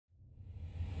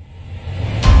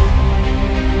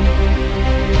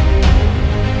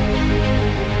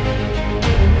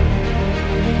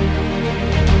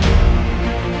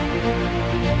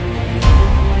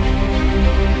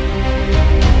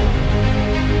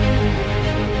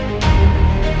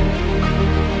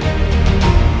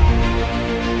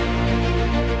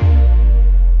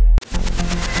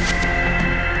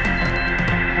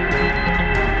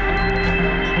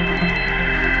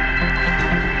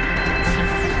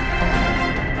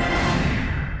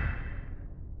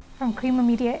From Creamer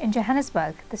Media in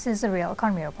Johannesburg, this is a Real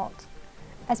Economy Report.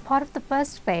 As part of the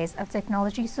first phase of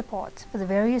technology support for the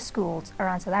various schools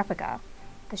around South Africa,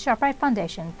 the Shoprite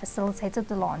Foundation facilitated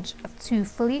the launch of 2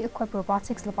 fully equipped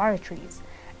robotics laboratories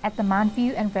at the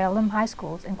Mountview and Verulam high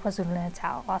schools in KwaZulu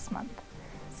Natal last month.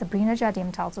 Sabrina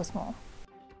Jardim tells us more.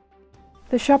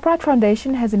 The Shoprite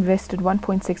Foundation has invested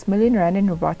 1.6 million rand in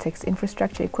robotics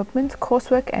infrastructure equipment,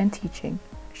 coursework and teaching.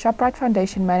 Shoprite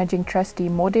Foundation Managing Trustee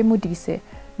Mode Modise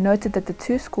noted that the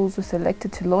 2 schools were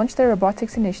selected to launch their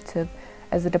robotics initiative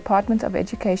as the Department of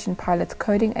Education pilots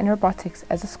coding and robotics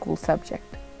as a school subject.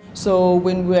 So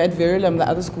when we were at Verulam, the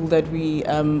other school that we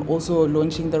also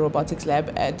launching the robotics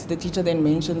lab at, the teacher then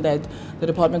mentioned that the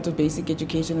Department of Basic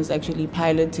Education is actually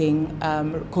piloting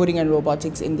coding and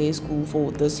robotics in their school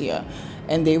for this year.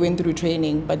 And they went through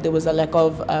training, but there was a lack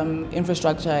of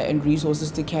infrastructure and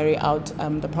resources to carry out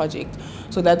the project.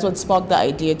 So that's what sparked the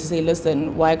idea to say,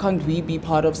 listen, why can't we be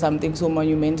part of something so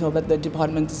monumental that the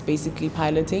department is basically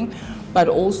piloting, but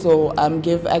also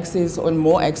give access or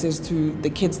more access to the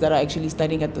kids that are actually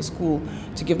studying at the school,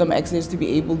 to give them access to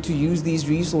be able to use these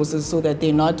resources so that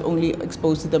they're not only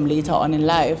exposed to them later on in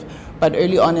life, but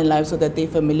early on in life so that they're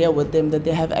familiar with them, that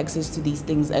they have access to these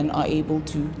things and are able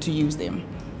to use them.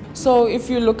 So if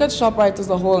you look at Shoprite as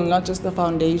a whole, not just the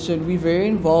foundation, we're very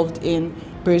involved in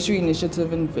bursary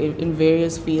initiative in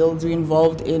various fields. We're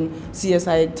involved in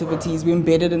CSI activities. We're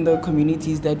embedded in the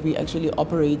communities that we actually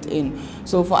operate in.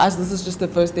 So for us, this is just the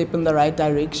first step in the right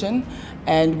direction,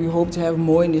 and we hope to have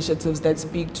more initiatives that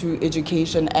speak to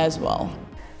education as well.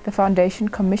 The foundation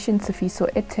commissioned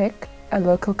Sifiso EdTech, a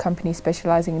local company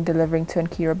specializing in delivering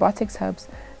turnkey robotics hubs,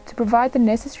 to provide the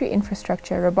necessary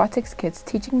infrastructure, robotics kits,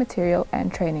 teaching material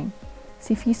and training.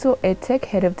 Sifiso EdTech,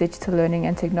 Head of Digital Learning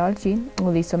and Technology,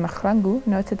 Uliso Mahlangu,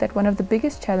 noted that one of the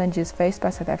biggest challenges faced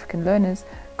by South African learners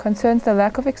concerns the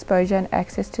lack of exposure and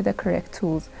access to the correct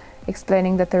tools,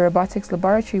 explaining that the robotics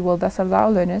laboratory will thus allow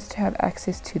learners to have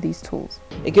access to these tools.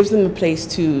 It gives them a place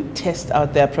to test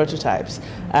out their prototypes.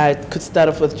 It could start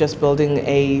off with just building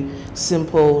a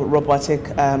simple robotic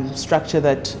structure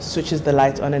that switches the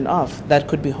light on and off. That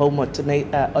could be home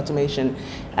automation.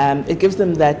 It gives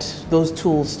them those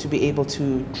tools to be able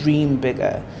to dream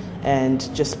bigger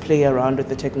and just play around with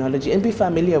the technology and be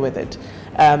familiar with it.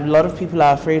 A lot of people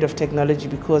are afraid of technology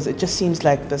because it just seems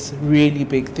like this really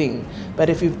big thing. But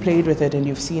if you've played with it and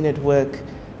you've seen it work,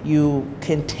 you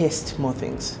can test more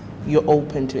things. You're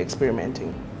open to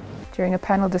experimenting. During a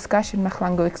panel discussion,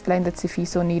 Mahlangu explained that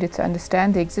Sifiso needed to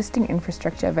understand the existing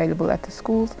infrastructure available at the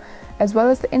schools, as well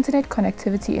as the internet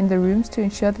connectivity in the rooms to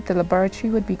ensure that the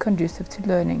laboratory would be conducive to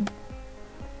learning.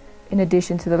 In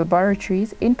addition to the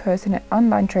laboratories, in-person and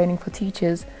online training for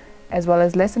teachers, as well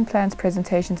as lesson plans,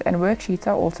 presentations and worksheets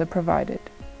are also provided.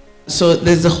 So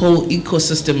there's a whole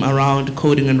ecosystem around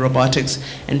coding and robotics,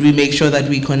 and we make sure that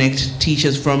we connect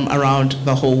teachers from around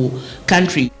the whole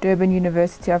country. Durban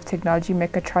University of Technology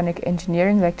Mechatronic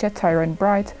Engineering lecturer Tyrone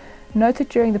Bright noted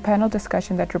during the panel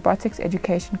discussion that robotics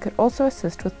education could also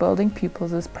assist with building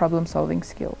pupils' problem-solving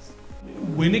skills.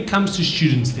 When it comes to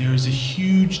students, there is a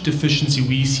huge deficiency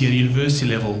we see at university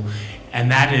level, and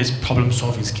that is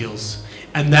problem-solving skills.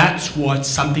 And that's what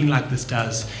something like this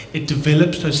does. It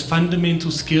develops those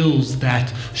fundamental skills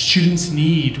that students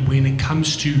need when it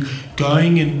comes to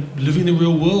going and living in the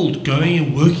real world, going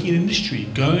and working in industry,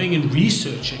 going and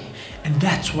researching. And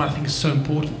that's what I think is so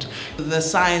important. The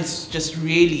science just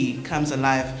really comes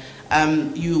alive.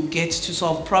 You get to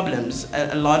solve problems.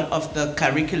 A lot of the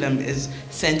curriculum is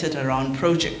centered around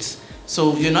projects.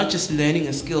 So you're not just learning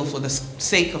a skill for the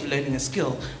sake of learning a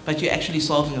skill, but you're actually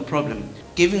solving a problem.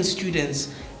 Giving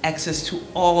students access to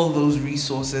all those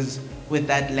resources with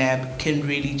that lab can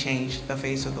really change the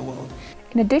face of the world.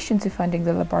 In addition to funding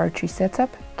the laboratory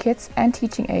setup, kits and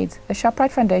teaching aids, the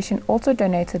Shoprite Foundation also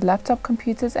donated laptop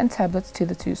computers and tablets to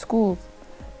the 2 schools.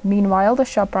 Meanwhile, the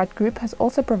Shoprite Group has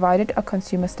also provided a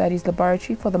consumer studies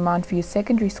laboratory for the Mountview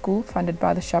Secondary School funded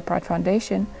by the Shoprite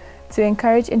Foundation to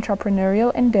encourage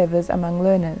entrepreneurial endeavors among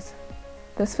learners.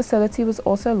 This facility was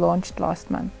also launched last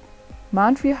month.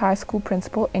 Mountview High School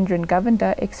Principal Indran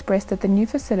Govender expressed that the new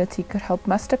facility could help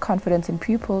muster confidence in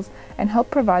pupils and help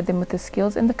provide them with the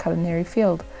skills in the culinary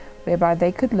field, whereby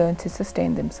they could learn to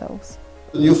sustain themselves.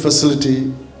 The new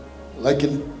facility, like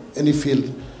in any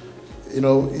field,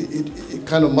 it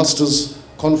kind of musters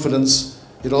confidence.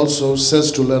 It also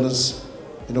says to learners,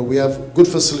 we have good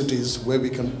facilities where we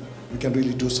can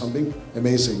really do something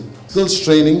amazing. Skills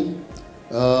training,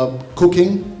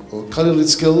 cooking or culinary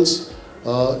skills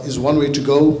is one way to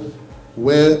go,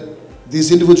 where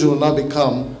these individuals will now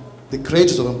become the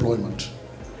creators of employment.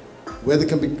 where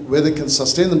they can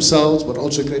sustain themselves, but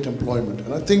also create employment.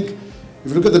 And I think if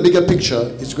you look at the bigger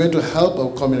picture, it's going to help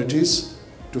our communities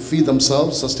to feed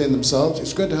themselves, sustain themselves.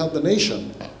 It's going to help the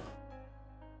nation.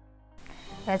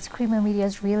 That's Creamer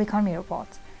Media's Real Economy Report.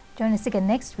 Join us again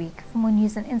next week for more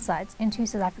news and insights into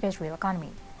South Africa's real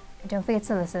economy. And don't forget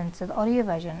to listen to the audio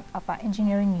version of our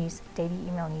Engineering News daily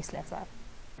email newsletter.